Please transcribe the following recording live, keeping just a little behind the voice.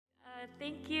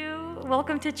Thank you.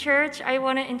 Welcome to church. I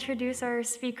want to introduce our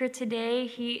speaker today.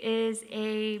 He is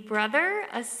a brother,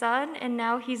 a son, and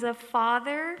now he's a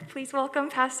father. Please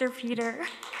welcome Pastor Peter.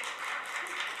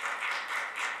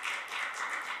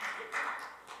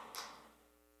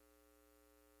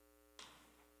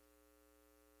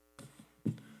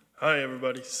 Hi,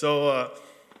 everybody. So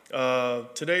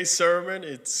today's sermon,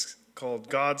 it's called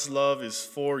God's Love is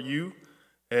For You.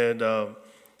 And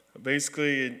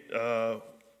basically,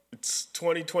 it's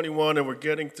 2021 and we're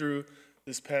getting through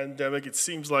this pandemic. It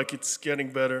seems like it's getting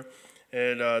better.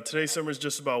 And today's sermon is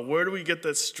just about where do we get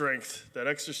that strength, that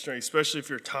extra strength, especially if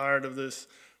you're tired of this,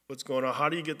 what's going on. How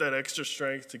do you get that extra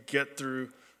strength to get through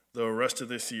the rest of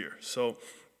this year? So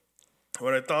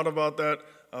when I thought about that,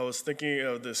 I was thinking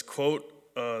of this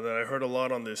quote that I heard a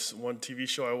lot on this one TV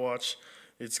show I watched.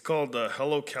 It's called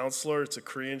Hello Counselor. It's a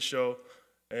Korean show,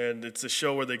 and it's a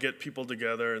show where they get people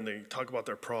together and they talk about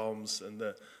their problems, and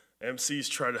the MCs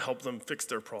try to help them fix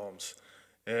their problems.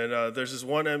 And there's this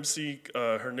one MC,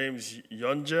 her name's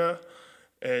Yeonja,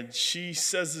 and she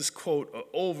says this quote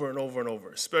over and over and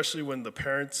over, especially when the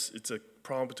parents, it's a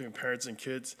problem between parents and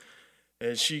kids,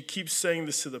 and she keeps saying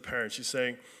this to the parents. She's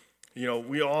saying, you know,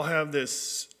 we all have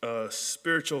this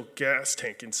spiritual gas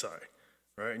tank inside,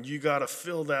 right? And you got to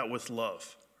fill that with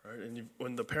love, right? And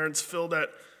when the parents fill that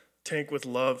tank with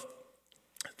love,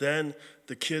 then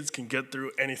the kids can get through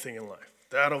anything in life.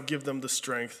 That'll give them the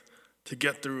strength to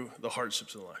get through the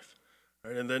hardships in life,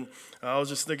 right? And then I was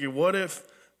just thinking, what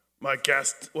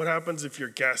happens if your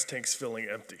gas tank's filling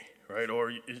empty, right?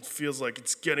 Or it feels like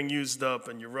it's getting used up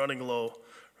and you're running low,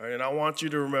 right? And I want you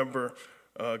to remember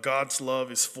God's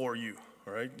love is for you,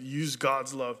 all right? Use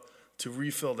God's love to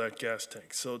refill that gas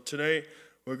tank. So today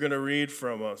we're going to read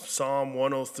from Psalm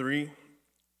 103,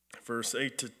 verse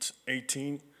 8 to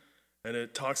 18, and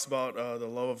it talks about the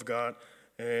love of God,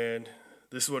 and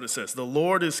this is what it says. The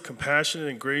Lord is compassionate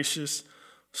and gracious,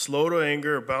 slow to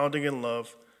anger, abounding in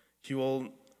love. He will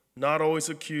not always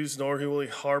accuse, nor will he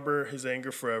harbor his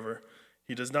anger forever.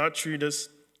 He does not treat us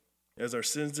as our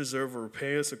sins deserve or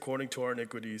repay us according to our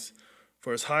iniquities.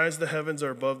 For as high as the heavens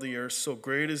are above the earth, so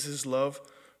great is his love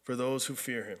for those who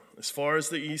fear him. As far as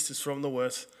the east is from the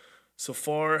west, so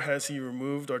far has he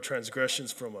removed our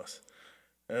transgressions from us.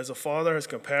 As a father has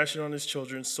compassion on his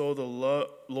children, so the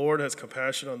Lord has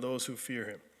compassion on those who fear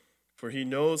him. For he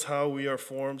knows how we are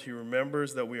formed. He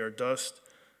remembers that we are dust.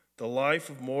 The life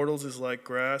of mortals is like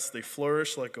grass. They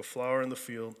flourish like a flower in the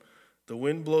field. The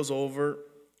wind blows over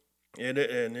it, and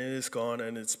it is gone,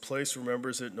 and its place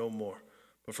remembers it no more.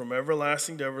 But from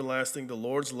everlasting to everlasting, the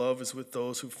Lord's love is with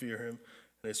those who fear him,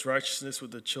 and his righteousness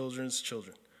with the children's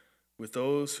children, with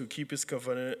those who keep his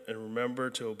covenant and remember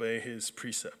to obey his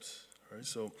precepts. All right,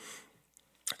 so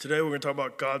today we're going to talk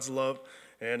about God's love,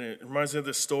 and it reminds me of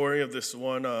this story of this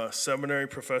one seminary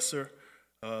professor.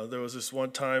 There was this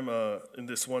one time in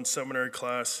this one seminary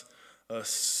class, a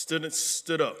student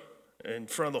stood up in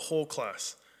front of the whole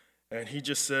class, and he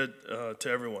just said to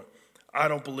everyone, "I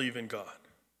don't believe in God."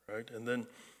 Right? And then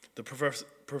the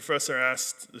professor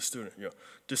asked the student,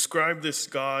 describe this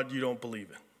God you don't believe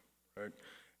in, right?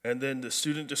 And then the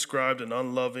student described an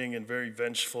unloving and very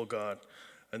vengeful God.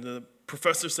 And the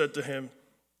professor said to him,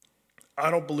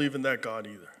 I don't believe in that God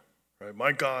either, right?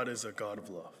 My God is a God of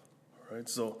love, right?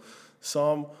 So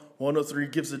Psalm 103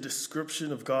 gives a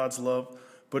description of God's love,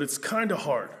 but it's kind of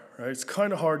hard, right? It's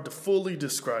kind of hard to fully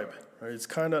describe it, right? It's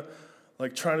kind of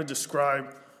like trying to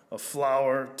describe a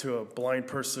flower to a blind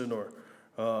person, or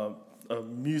a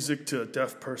music to a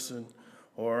deaf person.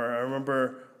 Or I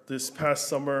remember this past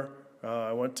summer,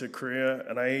 I went to Korea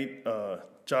and I ate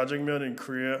jjajangmyeon in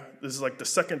Korea. This is like the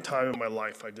second time in my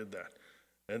life I did that.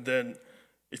 And then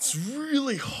it's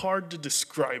really hard to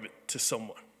describe it to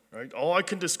someone, right? All I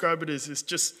can describe it is it's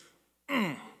just,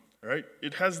 right?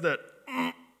 It has that,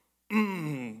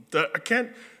 that I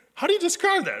can't, how do you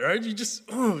describe that, right? You just,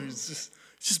 it's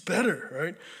just better,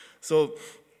 right? So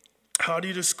how do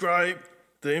you describe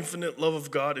the infinite love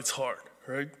of God? It's hard,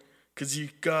 right? Because you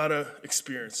gotta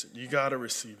experience it. You gotta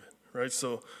receive it, right?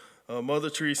 So Mother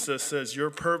Teresa says, your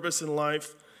purpose in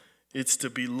life, it's to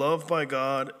be loved by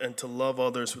God and to love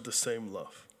others with the same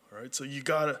love, all right? So you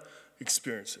gotta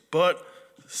experience it. But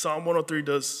Psalm 103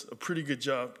 does a pretty good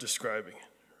job describing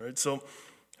it, right? So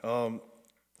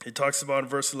it talks about in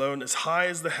verse 11, as high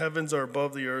as the heavens are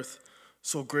above the earth,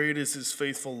 so great is his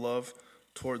faithful love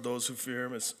toward those who fear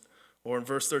him. Or in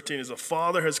verse 13, as a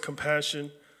father has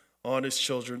compassion on his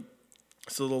children,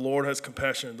 so the Lord has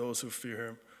compassion on those who fear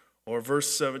him. Or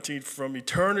verse 17, from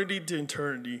eternity to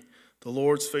eternity, the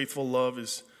Lord's faithful love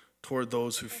is toward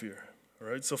those who fear him. All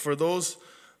right, so for those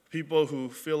people who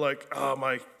feel like,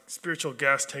 my spiritual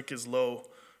gas tank is low,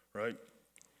 right?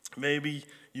 Maybe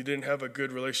you didn't have a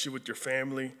good relationship with your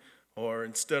family, or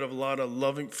instead of a lot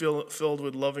of filled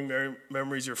with loving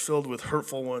memories, you're filled with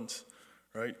hurtful ones,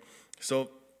 right? So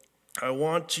I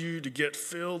want you to get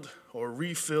filled or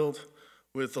refilled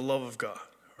with the love of God,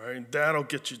 right? And that'll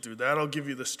get you through. That'll give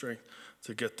you the strength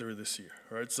to get through this year,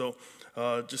 right? So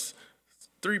just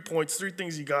 3 points, 3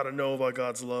 things you got to know about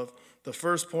God's love. The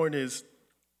first point is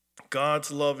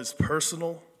God's love is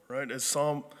personal, right? As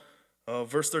Psalm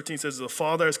verse 13 says, the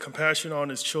Father has compassion on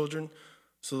his children,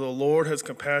 so the Lord has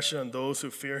compassion on those who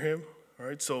fear him, all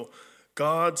right? So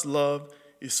God's love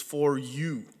is for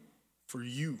you,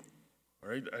 all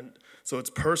right? And so it's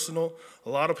personal. A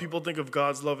lot of people think of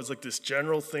God's love as like this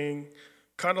general thing,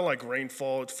 kind of like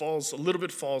rainfall. It falls, a little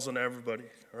bit falls on everybody,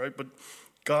 all right? But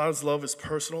God's love is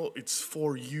personal. It's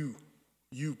for you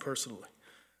personally,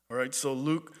 all right? So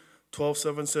Luke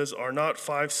 12:7 says, are not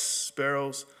 5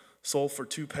 sparrows sold for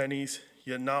 2 pennies,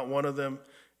 yet not one of them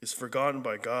is forgotten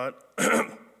by God.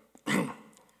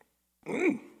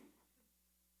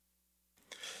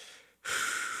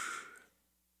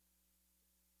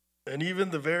 And even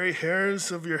the very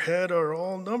hairs of your head are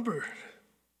all numbered.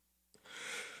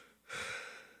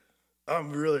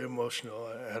 I'm really emotional.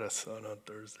 I had a son on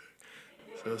Thursday.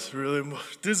 So it's really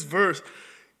emotional. This verse,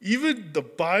 even the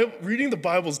Bible, reading the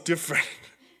Bible is different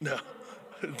now.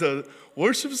 The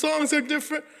worship songs are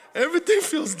different. Everything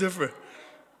feels different.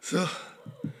 So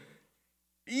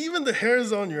even the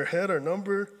hairs on your head are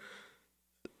numbered.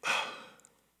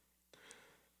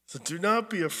 So do not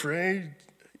be afraid.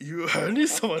 I need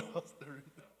someone else to read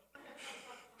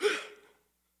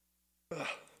that.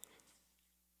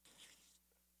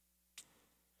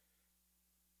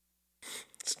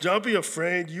 So don't be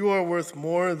afraid. You are worth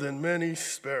more than many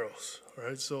sparrows. All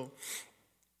right, so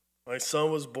my son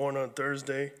was born on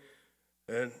Thursday,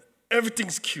 and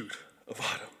everything's cute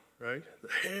about him, right?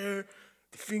 The hair,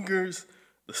 the fingers,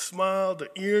 the smile, the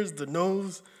ears, the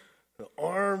nose, the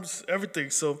arms,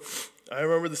 everything. So I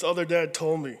remember this other dad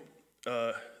told me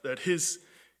that his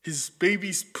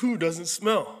baby's poo doesn't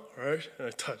smell, right? And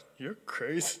I thought, you're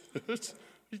crazy. What are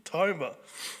you talking about?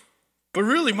 But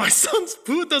really, my son's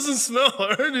poo doesn't smell,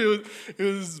 right? It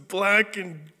was black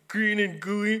and green and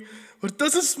gooey, but it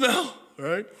doesn't smell,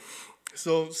 right?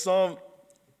 So Psalm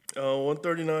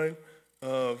 139,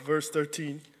 verse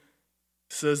 13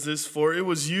 says this, for it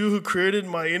was you who created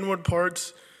my inward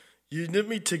parts. You knit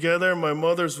me together in my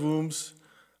mother's wombs.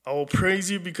 I will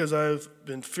praise you because I have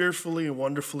been fearfully and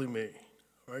wonderfully made.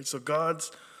 All right, so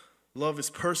God's love is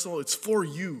personal. It's for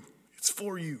you. It's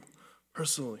for you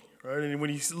personally, right? And when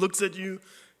he looks at you,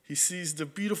 he sees the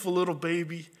beautiful little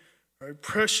baby, right?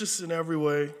 Precious in every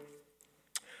way.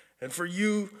 And for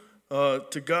you,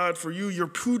 to God, for you, your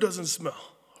poo doesn't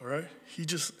smell, all right?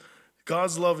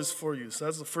 God's love is for you. So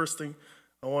that's the first thing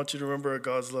I want you to remember of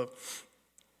God's love.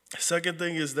 Second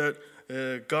thing is that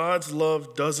God's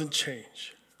love doesn't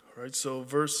change. Right, so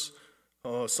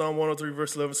Psalm 103,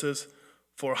 verse 11 says,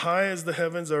 for high as the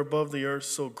heavens are above the earth,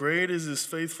 so great is his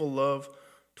faithful love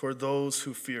toward those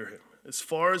who fear him. As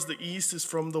far as the east is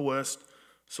from the west,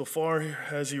 so far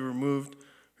has he removed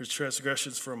his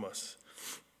transgressions from us.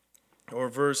 Or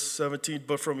verse 17,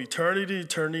 but from eternity to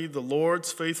eternity, the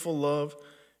Lord's faithful love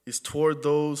is toward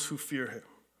those who fear him.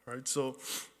 Right, so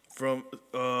from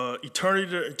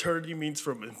eternity to eternity means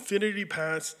from infinity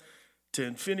past to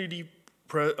infinity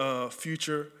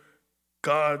future,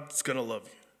 God's gonna love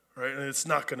you, right? And it's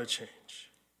not gonna change,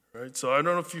 right? So I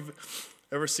don't know if you've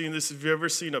ever seen this. Have you ever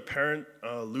seen a parent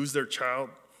lose their child,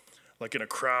 like in a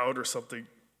crowd or something?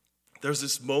 There's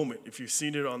this moment, if you've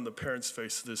seen it on the parent's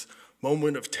face, this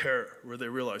moment of terror where they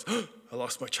realize, oh, I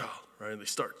lost my child, right? And they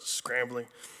start scrambling.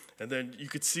 And then you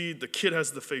could see the kid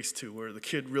has the face too, where the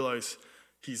kid realizes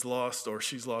he's lost or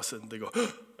she's lost, and they go,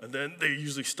 oh, and then they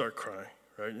usually start crying.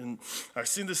 Right? And I've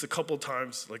seen this a couple of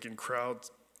times, like in crowds.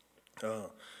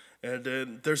 And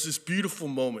then there's this beautiful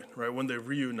moment, right, when they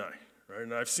reunite, right?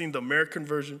 And I've seen the American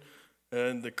version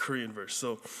and the Korean version.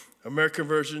 So American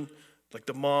version, like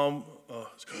the mom,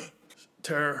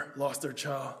 terror, lost their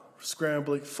child,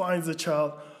 scrambling, finds the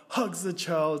child, hugs the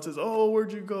child, says, oh,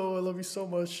 where'd you go? I love you so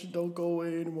much. Don't go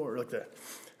away anymore, like that.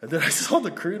 And then I saw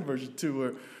the Korean version too,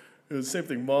 where it was the same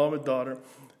thing, mom and daughter.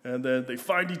 And then they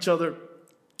find each other.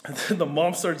 And then the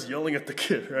mom starts yelling at the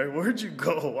kid, right? Where'd you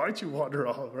go? Why'd you wander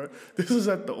off, right? This was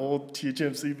at the old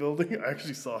THMC building. I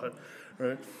actually saw it,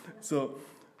 right? So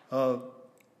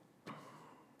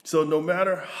no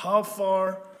matter how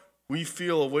far we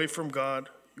feel away from God,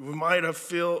 we might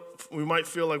feel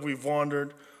like we've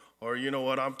wandered, or you know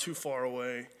what, I'm too far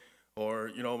away,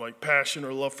 or you know, my passion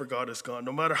or love for God is gone.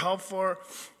 No matter how far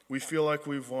we feel like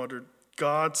we've wandered,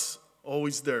 God's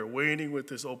always there, waiting with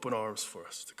his open arms for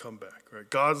us to come back, right?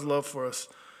 God's love for us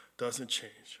doesn't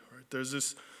change, right? There's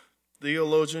this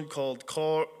theologian called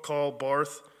Karl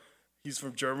Barth. He's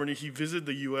from Germany. He visited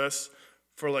the U.S.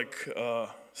 for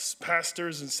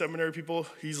pastors and seminary people.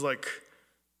 He's like,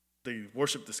 they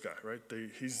worship this guy, right?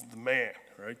 He's the man,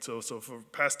 right? So for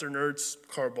pastor nerds,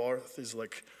 Karl Barth is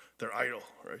like their idol,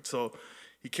 right? So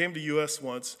he came to U.S.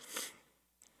 once,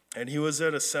 and he was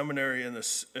at a seminary,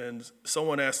 and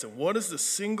someone asked him, what is the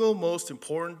single most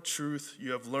important truth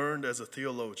you have learned as a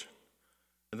theologian?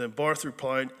 And then Barth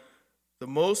replied, the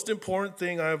most important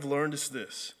thing I have learned is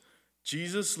this: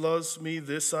 Jesus loves me,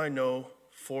 this I know,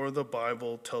 for the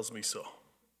Bible tells me so,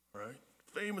 right?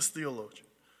 Famous theologian,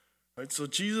 right? So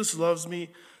Jesus loves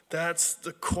me, that's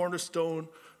the cornerstone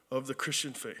of the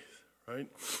Christian faith, right?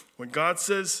 When God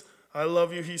says, I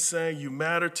love you, he's saying you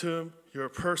matter to him, you're a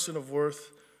person of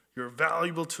worth, you're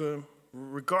valuable to him,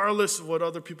 regardless of what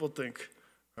other people think.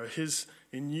 Right?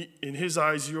 In his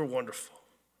eyes, you're wonderful,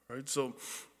 right? So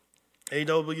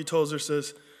A.W. Tozer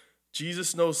says,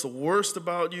 Jesus knows the worst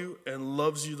about you and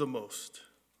loves you the most.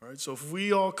 Right? So if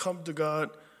we all come to God,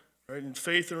 right, in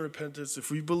faith and repentance,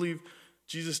 if we believe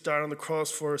Jesus died on the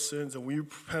cross for our sins and we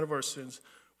repent of our sins,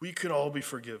 we can all be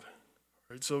forgiven.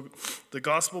 Right? So the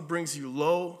gospel brings you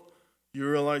low. You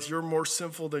realize you're more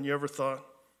sinful than you ever thought,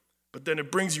 but then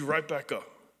it brings you right back up.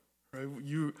 Right?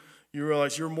 You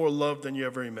realize you're more loved than you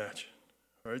ever imagined.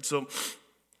 Right? So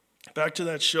back to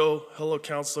that show, Hello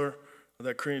Counselor,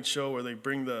 that Korean show where they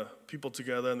bring the people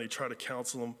together and they try to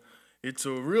counsel them. It's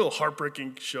a real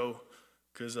heartbreaking show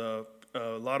because a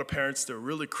lot of parents, they're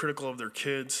really critical of their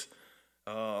kids.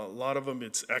 A lot of them,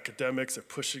 it's academics. They're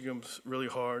pushing them really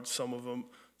hard. Some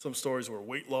stories were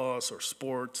weight loss or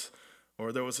sports.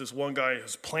 Or there was this one guy who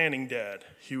was planning dad.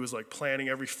 He was like planning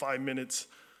every 5 minutes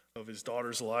of his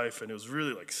daughter's life, and it was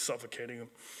really like suffocating him.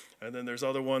 And then there's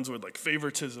other ones with like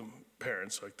favoritism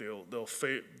parents, like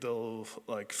they'll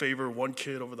like favor one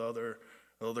kid over the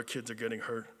other kids are getting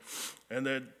hurt. And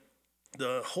then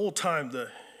the whole time the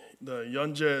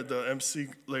Yeonjae, the MC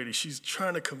lady, she's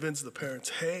trying to convince the parents,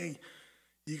 hey,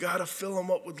 you gotta fill them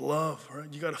up with love,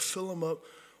 right? You gotta fill them up,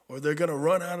 or they're gonna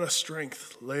run out of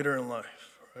strength later in life.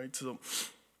 Right, so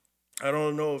I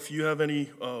don't know if you have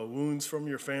any wounds from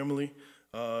your family,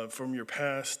 from your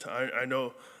past. I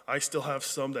know I still have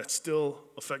some that still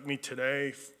affect me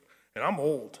today, and I'm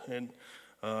old. And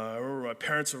I remember my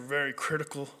parents were very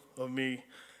critical of me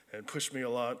and pushed me a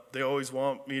lot. They always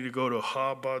want me to go to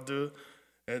Ha Badu,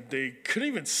 and they couldn't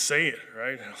even say it,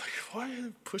 right? And I was like, why are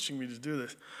you pushing me to do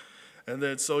this? And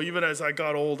then so even as I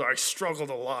got older, I struggled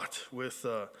a lot with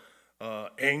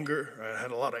anger. I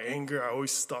had a lot of anger. I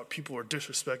always thought people were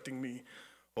disrespecting me,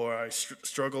 or I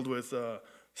struggled with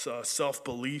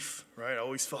self-belief, right? I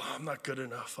always felt I'm not good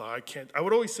enough. I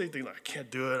would always say things like, I can't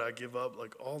do it. I give up,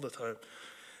 like all the time.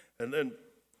 And then,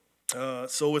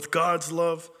 so with God's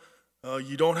love,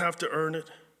 you don't have to earn it,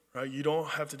 right? You don't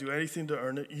have to do anything to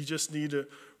earn it. You just need to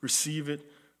receive it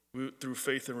through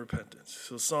faith and repentance.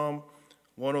 So Psalm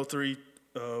 103,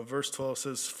 verse 12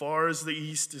 says, far as the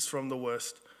east is from the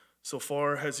west, so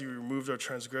far has he removed our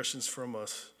transgressions from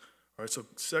us. All right, so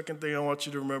second thing I want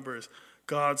you to remember is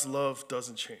God's love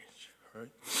doesn't change, right?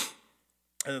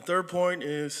 And the third point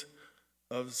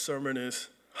of the sermon is,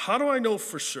 how do I know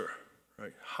for sure,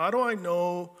 right? How do I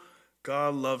know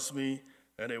God loves me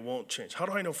and it won't change? How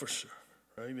do I know for sure,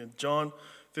 right? And John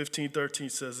 15:13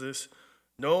 says this,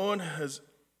 no one has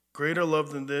greater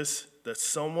love than this, that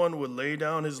someone would lay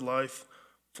down his life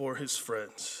for his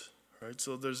friends, right?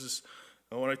 So there's this,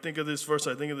 when I think of this verse,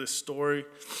 I think of this story.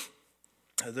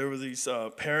 There were these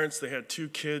parents, they had two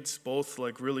kids, both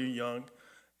like really young,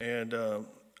 and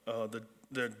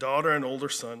their daughter and older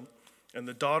son, and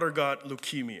the daughter got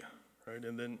leukemia, right?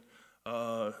 And then,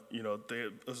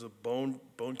 it was a bone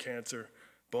cancer,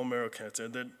 bone marrow cancer,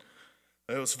 and then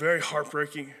it was very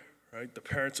heartbreaking, right? The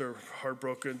parents are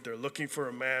heartbroken, they're looking for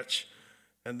a match,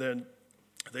 and then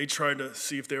they tried to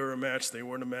see if they were a match, they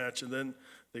weren't a match, and then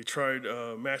they tried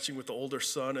matching with the older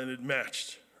son, and it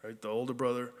matched, right? The older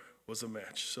brother was a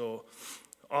match. So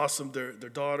awesome, their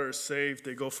daughter is saved.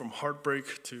 They go from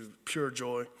heartbreak to pure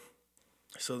joy.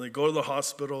 So they go to the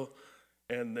hospital,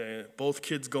 and both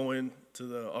kids go into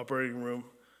the operating room,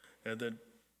 and then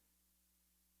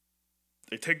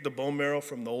they take the bone marrow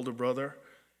from the older brother,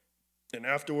 and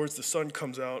afterwards the son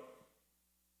comes out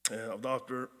of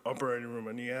the operating room,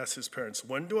 and he asks his parents,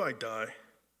 when do I die?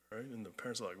 Right? And the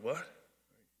parents are like, what?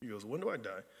 He goes, when do I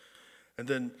die? And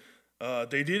then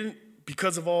they didn't,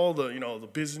 because of all the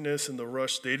busyness and the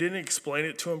rush, they didn't explain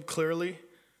it to him clearly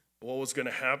what was going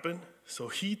to happen. So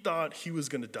he thought he was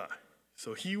going to die.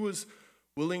 So he was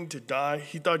willing to die.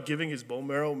 He thought giving his bone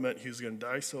marrow meant he was going to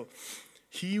die. So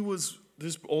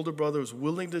this older brother was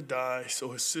willing to die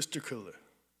so his sister could live.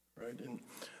 Right?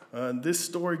 And this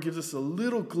story gives us a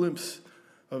little glimpse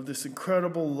of this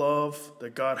incredible love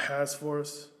that God has for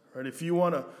us. Right? If you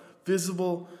want a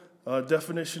visible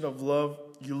definition of love,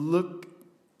 you look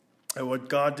at what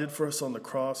God did for us on the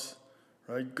cross.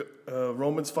 Right?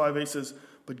 Romans 5:8 says,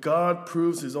 "But God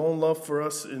proves his own love for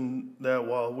us in that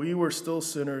while we were still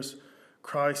sinners,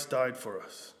 Christ died for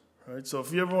us." Right? So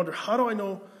if you ever wonder, how do I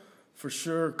know for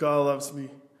sure God loves me?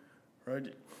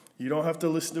 Right? You don't have to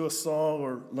listen to a song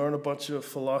or learn a bunch of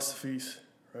philosophies.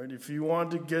 Right? If you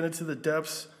want to get into the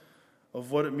depths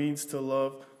of what it means to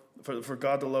love, for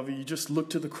God to love you, you just look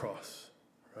to the cross.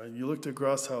 Right? You look to the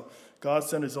cross, how God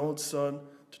sent his own son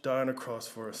to die on a cross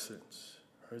for our sins.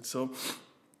 Right? So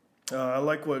I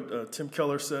like what Tim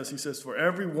Keller says. He says, for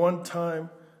every one time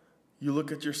you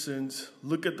look at your sins,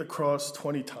 look at the cross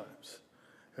 20 times.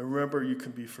 And remember, you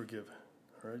can be forgiven.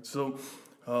 All right? So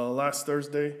last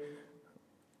Thursday,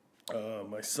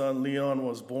 my son Leon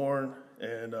was born,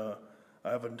 and I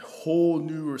have a whole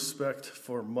new respect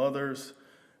for mothers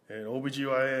and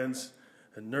OBGYNs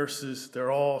and nurses.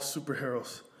 They're all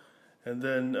superheroes. And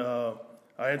then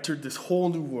I entered this whole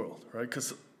new world, right?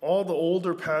 Because all the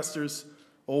older pastors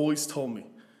always told me,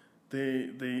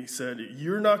 they said,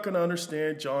 you're not going to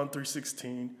understand John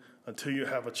 3:16 until you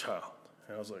have a child.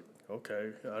 And I was like,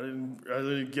 okay, I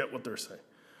didn't get what they're saying.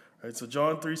 Right? So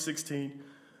John 3:16,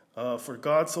 for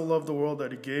God so loved the world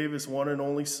that he gave his one and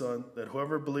only son, that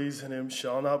whoever believes in him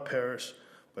shall not perish,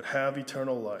 but have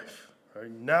eternal life. Right?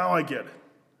 Now I get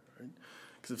it.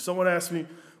 Because if someone asked me,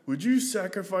 would you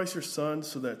sacrifice your son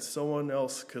so that someone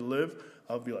else could live?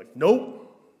 I'll be like, nope,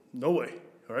 no way.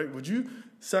 All right? Would you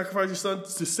sacrifice your son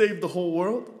to save the whole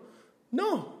world?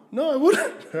 No, I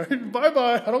wouldn't. Right?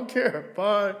 Bye-bye. I don't care.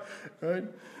 Bye. Right?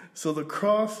 So the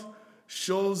cross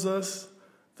shows us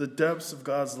the depths of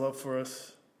God's love for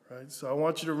us. Right? So I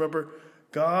want you to remember,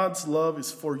 God's love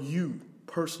is for you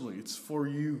personally. It's for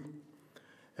you.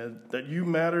 And that you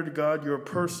matter to God. You're a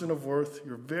person of worth.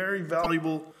 You're very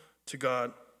valuable to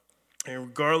God. And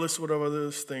regardless of what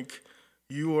others think,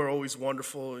 you are always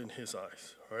wonderful in his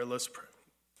eyes. All right, let's pray.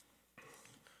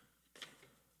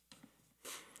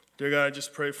 Dear God, I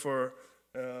just pray for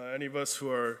any of us who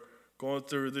are going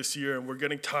through this year and we're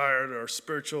getting tired, our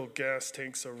spiritual gas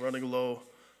tanks are running low.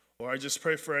 Or I just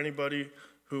pray for anybody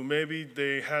who maybe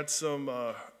they had some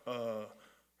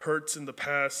hurts in the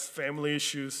past, family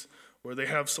issues, where they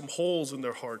have some holes in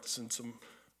their hearts and some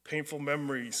painful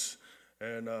memories,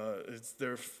 and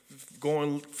they're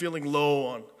feeling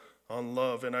low on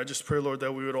love. And I just pray, Lord,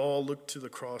 that we would all look to the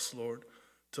cross, Lord,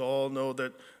 to all know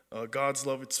that God's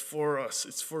love, it's for us,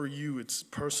 it's for you, it's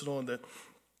personal, and that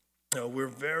we're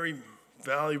very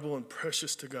valuable and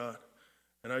precious to God.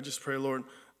 And I just pray, Lord,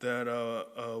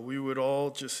 that we would all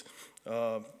just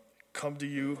come to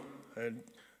you and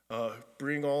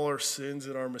bring all our sins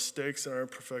and our mistakes and our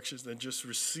imperfections and just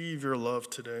receive your love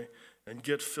today and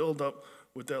get filled up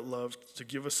with that love to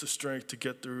give us the strength to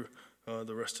get through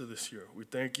the rest of this year. We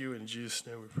thank you. In Jesus'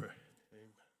 name we pray.